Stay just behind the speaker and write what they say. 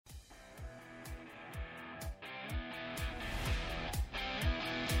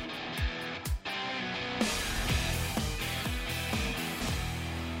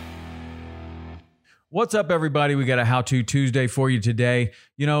What's up, everybody? We got a How To Tuesday for you today.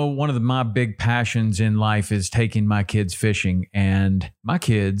 You know, one of my big passions in life is taking my kids fishing, and my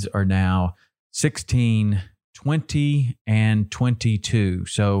kids are now 16, 20, and 22.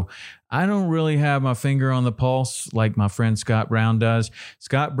 So I don't really have my finger on the pulse like my friend Scott Brown does.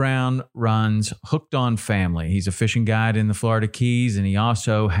 Scott Brown runs Hooked on Family. He's a fishing guide in the Florida Keys, and he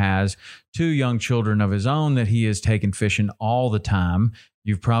also has 2 young children of his own that he is taking fishing all the time.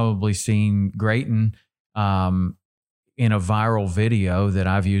 You've probably seen Grayton in a viral video that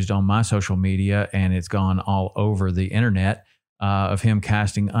I've used on my social media, and it's gone all over the internet, of him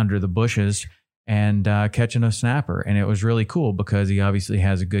casting under the bushes and catching a snapper. And it was really cool because he obviously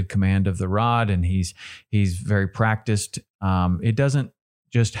has a good command of the rod, and he's very practiced. It doesn't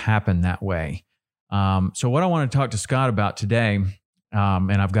just happen that way. So what I want to talk to Scott about today,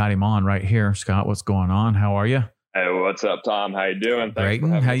 and I've got him on right here. Scott, what's going on? How are you? Hey, what's up, Tom? How you doing? Great.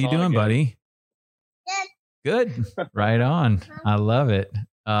 How you doing, buddy? Good. Right on. I love it.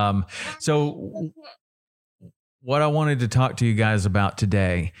 So what I wanted to talk to you guys about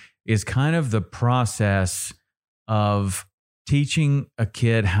today is kind of the process of teaching a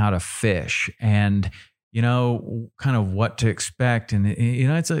kid how to fish, and, you know, kind of what to expect. And, you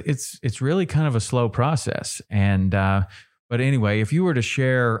know, it's really kind of a slow process. And, but anyway, if you were to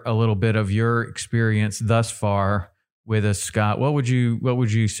share a little bit of your experience thus far with us, Scott, what would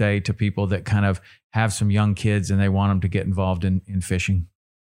you say to people that kind of have some young kids and they want them to get involved in fishing?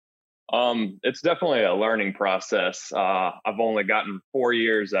 It's definitely a learning process. I've only gotten 4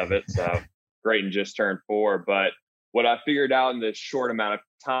 years of it, so Grayton just turned 4. But what I figured out in this short amount of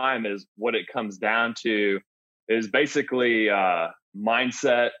time is what it comes down to is basically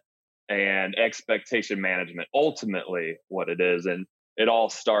mindset and expectation management, ultimately what it is. And it all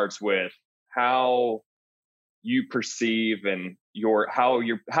starts with how you perceive and how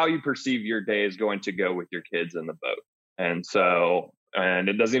you perceive your day is going to go with your kids in the boat. And so, and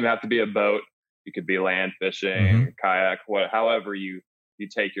it doesn't even have to be a boat. You could be land fishing, kayak, however you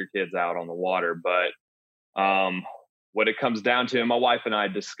take your kids out on the water. But what it comes down to, and my wife and I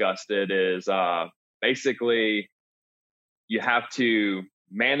discussed it, is basically you have to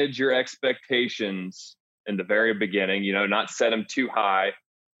manage your expectations in the very beginning, you know, not set them too high.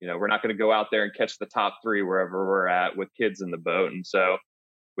 You know, we're not going to go out there and catch the top 3 wherever we're at with kids in the boat. And so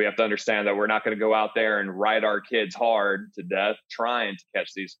we have to understand that we're not going to go out there and ride our kids hard to death trying to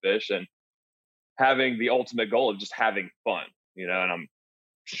catch these fish, and having the ultimate goal of just having fun, you know. And I'm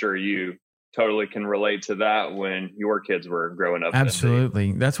sure you totally can relate to that when your kids were growing up.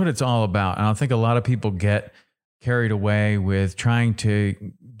 Absolutely. That's what it's all about. And I think a lot of people get carried away with trying to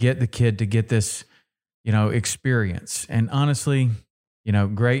get the kid to get this, you know, experience. And honestly, you know,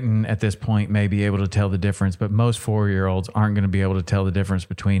 Grayton at this point may be able to tell the difference, but most 4-year-olds aren't going to be able to tell the difference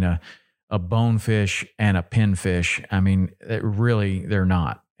between a bonefish and a pinfish. I mean, they're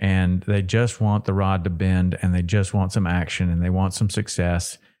not. And they just want the rod to bend, and they just want some action, and they want some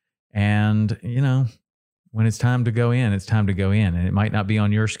success. And, you know, when it's time to go in, it's time to go in, and it might not be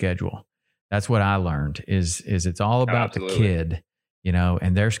on your schedule. That's what I learned is it's all about the kid, you know,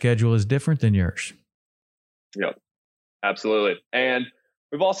 and their schedule is different than yours. Yep. Absolutely. And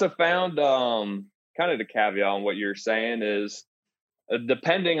we've also found kind of the caveat on what you're saying is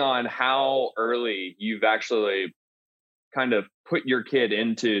depending on how early you've actually kind of put your kid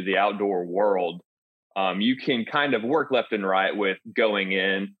into the outdoor world, you can kind of work left and right with going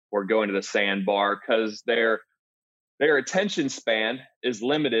in or going to the sandbar, because their attention span is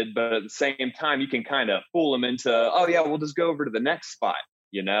limited, but at the same time, you can kind of fool them into, oh yeah, we'll just go over to the next spot,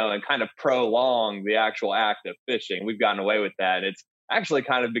 you know, and kind of prolong the actual act of fishing. We've gotten away with that. It's actually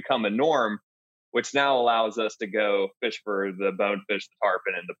kind of become a norm, which now allows us to go fish for the bonefish, the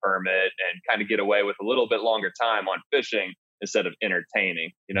tarpon, and the permit, and kind of get away with a little bit longer time on fishing instead of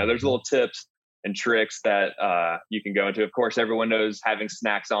entertaining. You know, there's little tips and tricks that you can go into. Of course, everyone knows having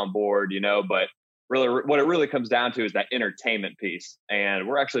snacks on board, you know, but really what it really comes down to is that entertainment piece. And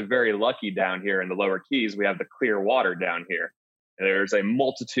we're actually very lucky down here in the lower Keys. We have the clear water down here. There's a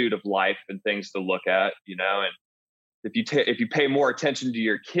multitude of life and things to look at, you know, and if you pay more attention to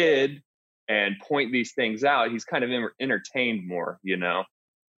your kid and point these things out, he's kind of entertained more, you know.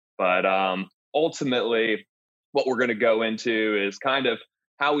 But ultimately, what we're going to go into is kind of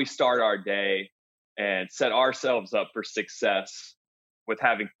how we start our day and set ourselves up for success with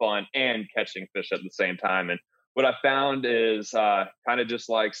having fun and catching fish at the same time. And what I found is kind of just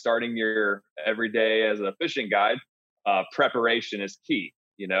like starting your everyday as a fishing guide, preparation is key,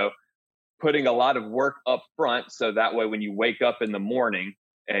 you know, putting a lot of work up front. So that way, when you wake up in the morning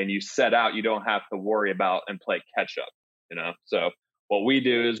and you set out, you don't have to worry about and play catch up, you know? So what we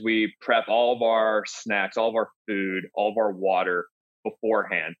do is we prep all of our snacks, all of our food, all of our water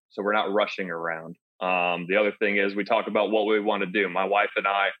beforehand. So we're not rushing around. The other thing is we talk about what we want to do. My wife and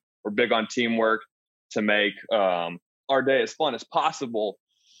I, we're big on teamwork to make our day as fun as possible.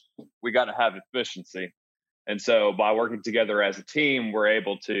 We got to have efficiency. And so by working together as a team, we're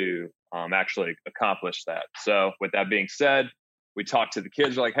able to actually accomplish that. So with that being said, we talk to the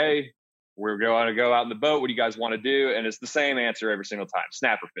kids like, hey, we're going to go out in the boat. What do you guys want to do? And it's the same answer every single time: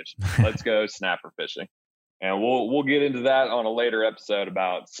 snapper fishing. Let's go snapper fishing. And we'll get into that on a later episode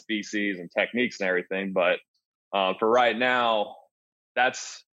about species and techniques and everything. But for right now,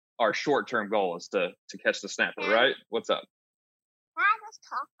 that's our short-term goal, is to catch the snapper, right? What's up? Can I just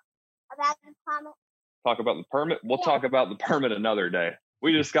talk about the permit? Talk about the permit? We'll talk about the permit another day.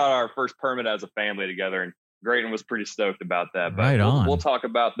 We just got our first permit as a family together, and Grayton was pretty stoked about that. But we'll talk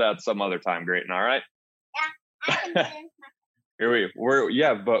about that some other time, Grayton, all right? Yeah, I can finish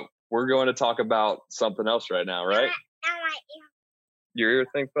my but we're going to talk about something else right now, right? Your ear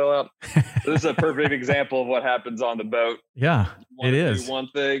thing fell out. This is a perfect example of what happens on the boat. Yeah, it is. Do one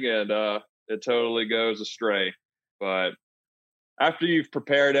thing and it totally goes astray. But after you've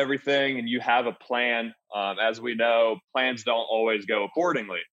prepared everything and you have a plan, as we know, plans don't always go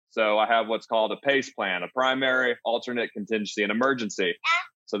accordingly. So I have what's called a PACE plan: a primary, alternate, contingency, and emergency.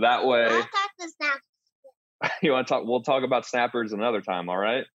 So that way, I'll talk to snappers. you want to talk? We'll talk about snappers another time. All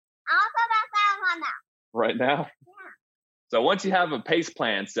right. I'll talk about that one now. Right now. So once you have a PACE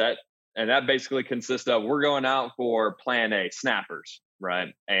plan set, and that basically consists of, we're going out for plan A, snappers, right?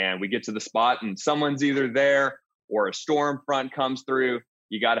 And we get to the spot and someone's either there or a storm front comes through.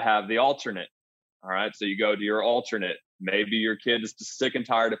 You got to have the alternate. All right. So you go to your alternate. Maybe your kid is just sick and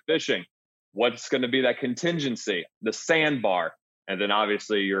tired of fishing. What's going to be that contingency? The sandbar. And then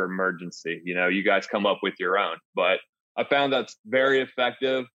obviously your emergency. You guys come up with your own. But I found that's very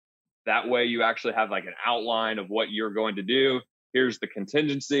effective. That way you actually have like an outline of what you're going to do. Here's the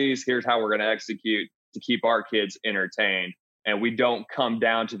contingencies. Here's how we're going to execute to keep our kids entertained. And we don't come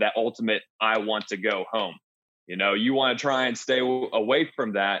down to that ultimate, I want to go home. You want to try and stay away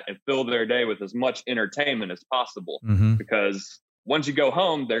from that and fill their day with as much entertainment as possible. Mm-hmm. Because once you go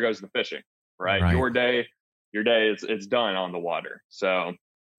home, there goes the fishing, right? Your day is done on the water. So,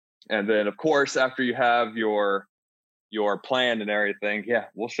 and then of course, after you have your plan and everything,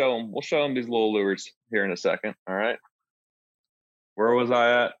 we'll show them these little lures here in a second. All right. Where was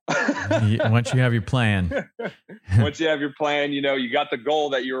I at? Once you have your plan. Once you have your plan, you got the goal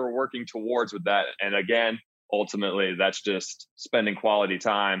that you were working towards with that. And again, ultimately, that's just spending quality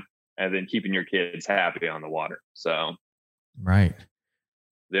time and then keeping your kids happy on the water. So, right.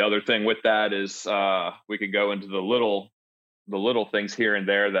 The other thing with that is we could go into the little things here and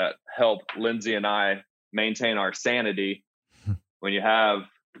there that help Lindsay and I maintain our sanity. When you have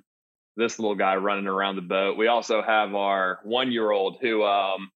this little guy running around the boat, we also have our 1-year-old who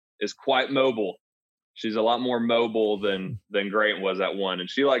is quite mobile. She's a lot more mobile than Grayton was at 1, and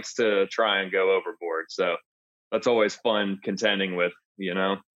she likes to try and go overboard. So that's always fun contending with,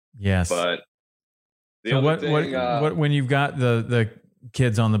 Yes. But so what when you've got the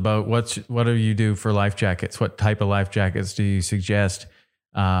kids on the boat, what do you do for life jackets? What type of life jackets do you suggest?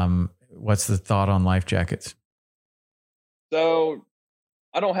 What's the thought on life jackets? So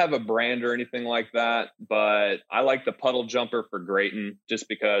I don't have a brand or anything like that, but I like the puddle jumper for Grayton just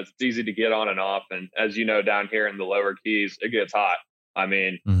because it's easy to get on and off. And as you know, down here in the lower keys, it gets hot. I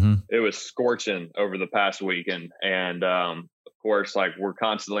mean, It was scorching over the past weekend. And of course, like, we're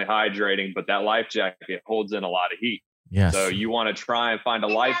constantly hydrating, but that life jacket holds in a lot of heat. Yes. So you want to try and find a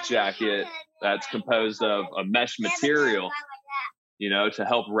life jacket that's composed of a mesh material, to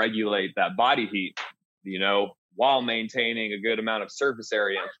help regulate that body heat, while maintaining a good amount of surface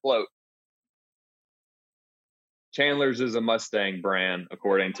area and float. Chandler's is a Mustang brand,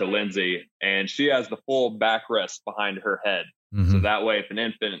 according to Lindsay, and she has the full backrest behind her head. Mm-hmm. So that way, if an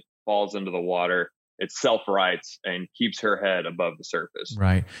infant falls into the water, it self-rights and keeps her head above the surface.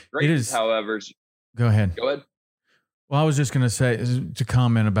 Right. Grayton, it is, however. Go ahead. Go ahead. Well, I was just going to say, to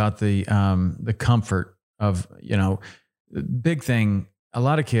comment about the comfort of, the big thing. A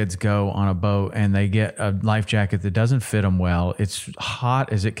lot of kids go on a boat and they get a life jacket that doesn't fit them well. It's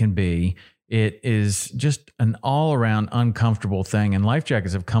hot as it can be. It is just an all around uncomfortable thing. And life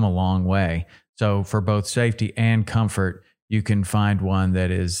jackets have come a long way. So for both safety and comfort, you can find one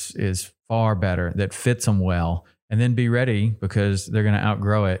that is far better, that fits them well, and then be ready because they're going to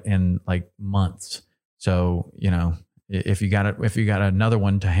outgrow it in like months. So, if you got another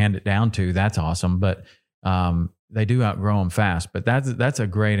one to hand it down to, that's awesome. But they do outgrow them fast. But that's a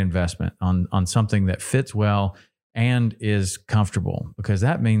great investment on something that fits well and is comfortable, because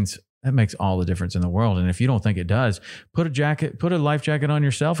that makes all the difference in the world. And if you don't think it does, put a life jacket on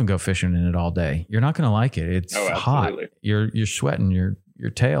yourself and go fishing in it all day. You're not going to like it. It's hot. You're sweating your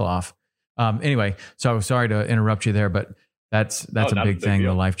tail off. Anyway, so sorry to interrupt you there, but that's a big thing,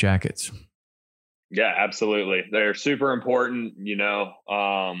 the life jackets. Yeah, absolutely. They're super important,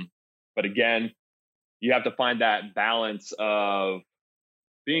 but again, you have to find that balance of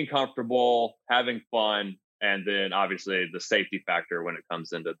being comfortable, having fun, and then obviously the safety factor when it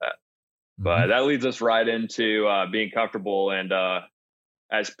comes into that. Mm-hmm. But that leads us right into being comfortable. And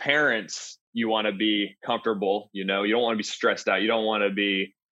as parents, you want to be comfortable. You don't want to be stressed out. You don't want to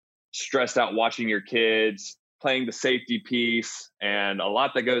be stressed out watching your kids, playing the safety piece. And a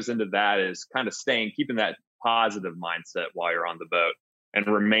lot that goes into that is kind of keeping that positive mindset while you're on the boat and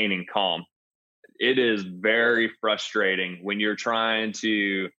remaining calm. It is very frustrating when you're trying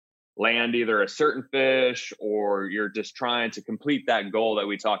to land either a certain fish or you're just trying to complete that goal that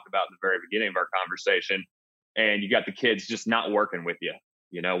we talked about in the very beginning of our conversation, and you got the kids just not working with you.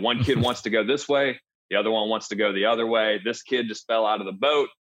 One kid wants to go this way, the other one wants to go the other way. This kid just fell out of the boat.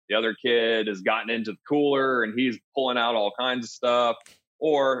 The other kid has gotten into the cooler and he's pulling out all kinds of stuff.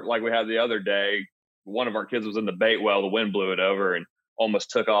 Or like we had the other day, one of our kids was in the bait well, the wind blew it over and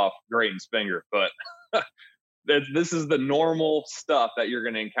almost took off Drayton's finger. But this is the normal stuff that you're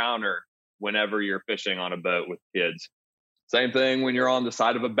going to encounter whenever you're fishing on a boat with kids. Same thing when you're on the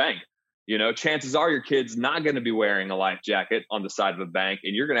side of a bank. Chances are your kid's not going to be wearing a life jacket on the side of a bank,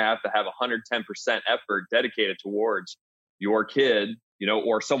 and you're going to have 110% effort dedicated towards your kid,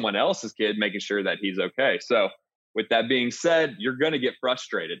 or someone else's kid, making sure that he's okay. So with that being said, you're going to get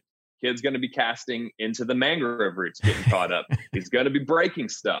frustrated. Kid's going to be casting into the mangrove roots, getting caught up. He's going to be breaking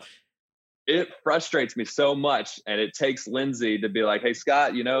stuff. It frustrates me so much. And it takes Lindsay to be like, hey,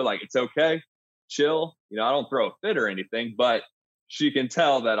 Scott, it's okay. Chill. I don't throw a fit or anything, but she can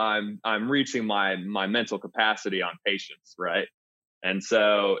tell that I'm reaching my mental capacity on patience. Right. And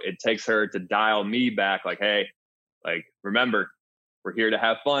so it takes her to dial me back like, hey, remember, we're here to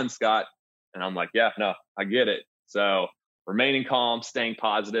have fun, Scott. And I'm like, yeah, no, I get it. So remaining calm, staying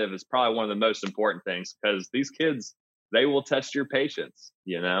positive is probably one of the most important things, because these kids, they will test your patience,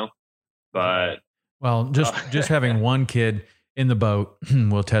 but well, just having one kid in the boat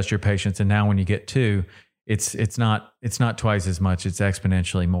will test your patience. And now when you get two, it's not twice as much, it's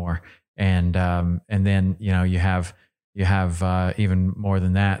exponentially more. And then, you have even more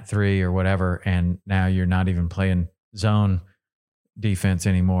than that, 3 or whatever. And now you're not even playing zone defense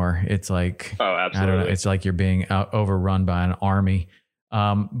anymore. It's like, oh, absolutely. I don't know. It's like you're being overrun by an army.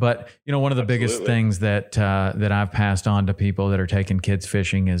 But one of the biggest things that I've passed on to people that are taking kids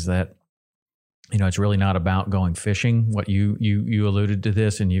fishing is that, it's really not about going fishing. What you alluded to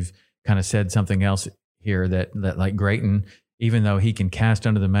this, and you've kind of said something else here that like Drayton, even though he can cast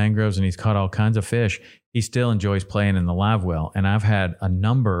under the mangroves and he's caught all kinds of fish, he still enjoys playing in the live well. And I've had a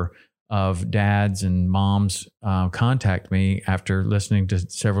number of dads and moms contact me after listening to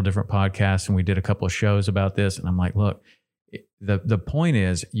several different podcasts, and we did a couple of shows about this. And I'm like, look, the point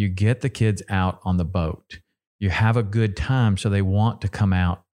is, you get the kids out on the boat, you have a good time, so they want to come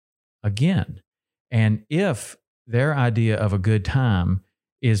out again. And if their idea of a good time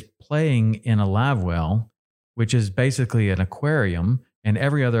is playing in a live well, which is basically an aquarium, and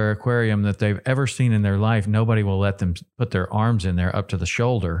every other aquarium that they've ever seen in their life, nobody will let them put their arms in there up to the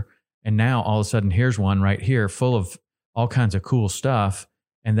shoulder. And now all of a sudden, here's one right here full of all kinds of cool stuff,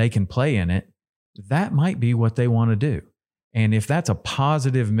 and they can play in it. That might be what they want to do. And if that's a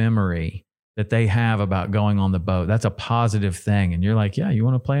positive memory that they have about going on the boat, that's a positive thing. And you're like, yeah, you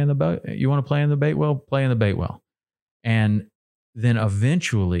want to play in the boat? You want to play in the bait well? Play in the bait well. And then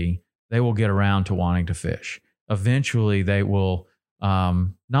eventually they will get around to wanting to fish. Eventually they will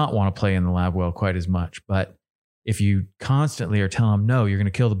not want to play in the live well quite as much. But if you constantly are telling them, no, you're going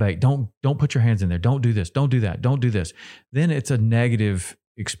to kill the bait, don't put your hands in there, don't do this, don't do that, don't do this, then it's a negative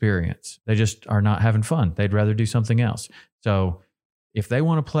experience. They just are not having fun. They'd rather do something else. So if they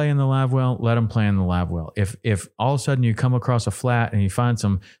want to play in the live well, let them play in the live well. If all of a sudden you come across a flat and you find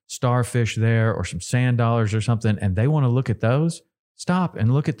some starfish there or some sand dollars or something, and they want to look at those, stop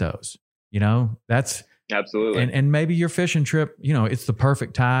and look at those. That's absolutely. And maybe your fishing trip, it's the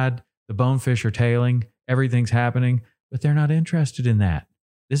perfect tide, the bonefish are tailing, everything's happening, but they're not interested in that.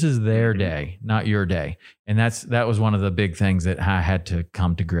 This is their day, not your day. And that was one of the big things that I had to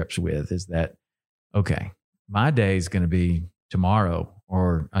come to grips with, is that, okay, my day is going to be tomorrow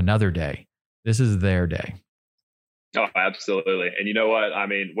or another day. This is their day. Oh, absolutely. And you know what? I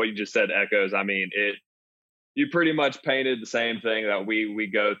mean, what you just said echoes. I mean, you pretty much painted the same thing that we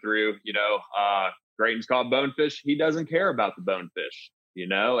go through. Grayton's caught bonefish. He doesn't care about the bonefish, you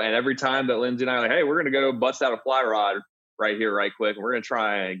know? And every time that Lindsay and I are like, hey, we're going to go bust out a fly rod right here, right quick, and we're going to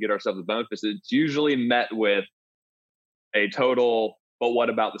try and get ourselves a bonefish, it's usually met with a total, but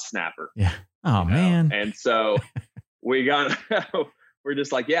what about the snapper? Yeah. Oh, man. And so we're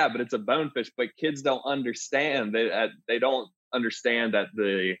just like, yeah, but it's a bonefish. But kids don't understand. They don't understand that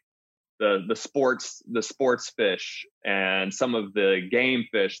the sports fish and some of the game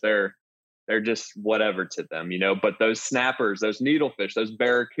fish, they're just whatever to them, you know. But those snappers, those needlefish, those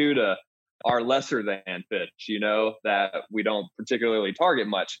barracuda are lesser than fish, you know, that we don't particularly target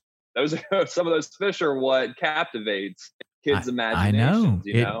much. Those are, some of those fish are what captivates kids' imaginations.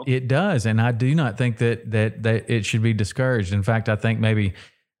 I know. It does, and I do not think that it should be discouraged. In fact, I think maybe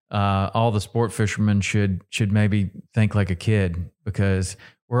all the sport fishermen should maybe think like a kid, because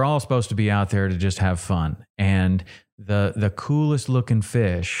we're all supposed to be out there to just have fun. And the coolest looking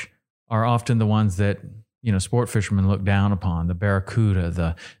fish are often the ones that, you know, sport fishermen look down upon: the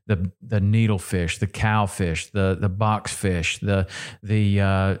barracuda, the needlefish, the cowfish, the boxfish,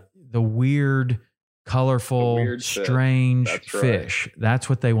 the weird, colorful, strange fish. Right. That's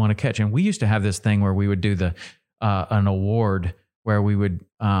what they want to catch. And we used to have this thing where we would do an award where we would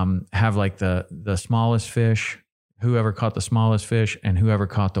have like the smallest fish, whoever caught the smallest fish, and whoever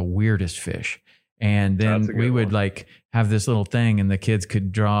caught the weirdest fish. And then we would like have this little thing, and the kids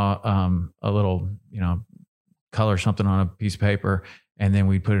could draw a little, you know, color something on a piece of paper, and then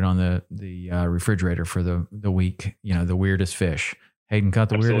we'd put it on the refrigerator for the week, you know, the weirdest fish. Hayden caught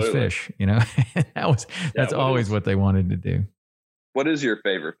the weirdest fish, you know. That's always what they wanted to do. What is your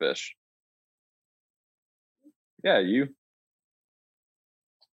favorite fish? Yeah, you.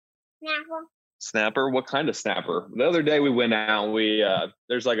 Snapper. What kind of snapper? The other day we went out.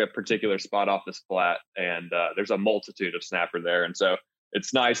 There's like a particular spot off this flat, and there's a multitude of snapper there, and so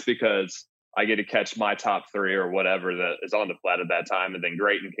it's nice because I get to catch my top three or whatever that is on the flat at that time, and then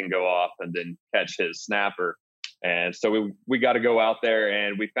Grayton can go off and then catch his snapper. And so we got to go out there,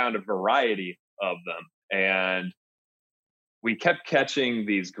 and we found a variety of them, and we kept catching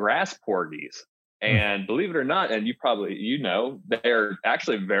these grass porgies. And believe it or not, and you know, they're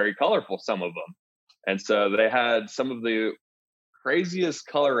actually very colorful, some of them. And so they had some of the craziest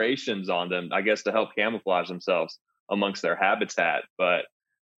colorations on them, I guess, to help camouflage themselves amongst their habitat. But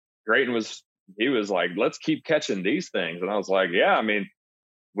Grayton was like, let's keep catching these things. And I was like, yeah, I mean,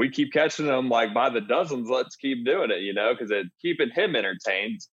 we keep catching them like by the dozens. Let's keep doing it, you know, because it's keeping him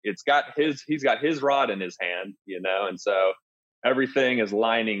entertained. He's got his rod in his hand, you know, and so everything is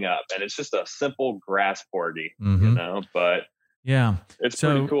lining up, and it's just a simple grass porgy, you know, but yeah, it's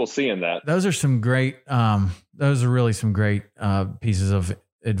pretty cool seeing that. Those are some great, those are really some great pieces of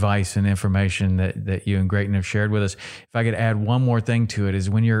advice and information that you and Grayton have shared with us. If I could add one more thing to it, is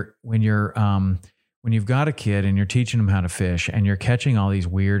when you've got a kid and you're teaching them how to fish and you're catching all these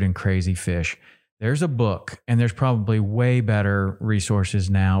weird and crazy fish, there's a book, and there's probably way better resources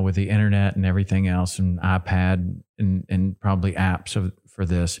now with the internet and everything else, and iPad and probably apps for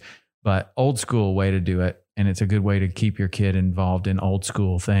this, but old school way to do it. And it's a good way to keep your kid involved in old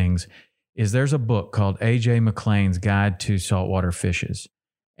school things, is there's a book called A.J. McLean's Guide to Saltwater Fishes.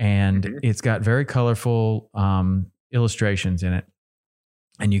 And it's got very colorful illustrations in it.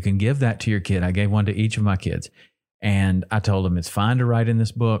 And you can give that to your kid. I gave one to each of my kids. And I told him it's fine to write in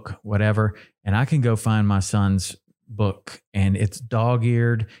this book, whatever. And I can go find my son's book, and it's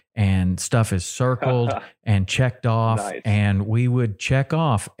dog-eared and stuff is circled and checked off. Nice. And we would check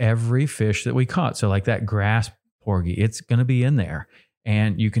off every fish that we caught. So like that grass porgy, it's going to be in there.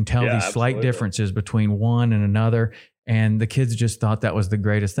 And you can tell these slight differences between one and another. And the kids just thought that was the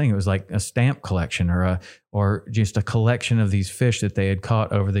greatest thing. It was like a stamp collection or just a collection of these fish that they had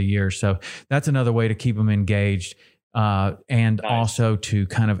caught over the years. So that's another way to keep them engaged, and also to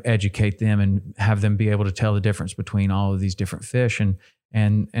kind of educate them and have them be able to tell the difference between all of these different fish, and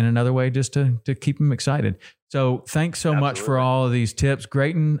another way just to keep them excited. So thanks so much for all of these tips,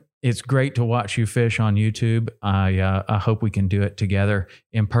 Grayton. It's great to watch you fish on YouTube. I hope we can do it together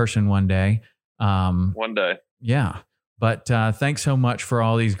in person one day. One day. Yeah. But thanks so much for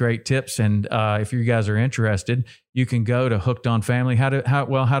all these great tips. And if you guys are interested, you can go to Hooked on Family. How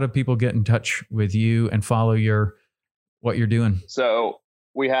do people get in touch with you and follow what you're doing? So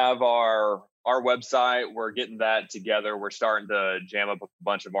we have our website. We're getting that together. We're starting to jam up a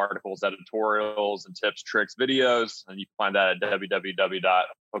bunch of articles, editorials, and tips, tricks, videos. And you can find that at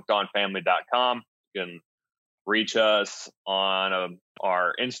www.hookedonfamily.com. You can reach us on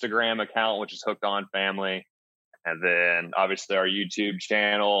our Instagram account, which is Hooked on Family. And then obviously our YouTube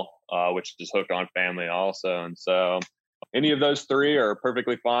channel, which is Hooked on Family also. And so any of those three are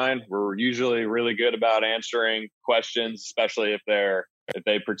perfectly fine. We're usually really good about answering questions, especially if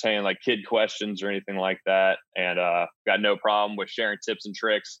they pertain like kid questions or anything like that. And got no problem with sharing tips and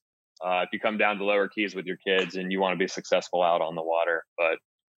tricks if you come down to Lower Keys with your kids and you want to be successful out on the water. But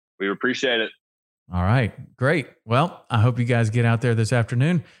we appreciate it. All right, great. Well, I hope you guys get out there this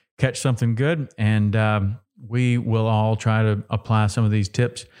afternoon, catch something good, and we will all try to apply some of these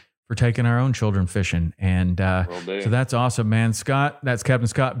tips for taking our own children fishing. And so that's awesome, man. Scott, that's Captain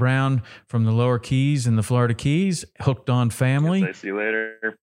Scott Brown from the Lower Keys in the Florida Keys, Hooked on Family. Yes, see you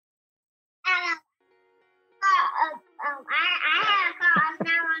later. I have caught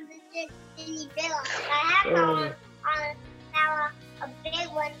now on the Disney Bill. I have caught on a big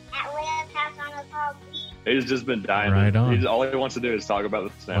one at Leah's house on a called beach. He's just been dying. Right on. All he wants to do is talk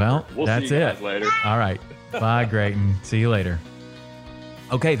about the snapper. Well, we'll that's see you it. guys later. All right. Bye, Grayton. See you later.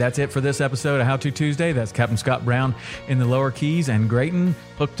 Okay, that's it for this episode of How To Tuesday. That's Captain Scott Brown in the Lower Keys and Grayton,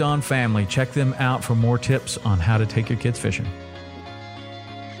 Hooked on Family. Check them out for more tips on how to take your kids fishing.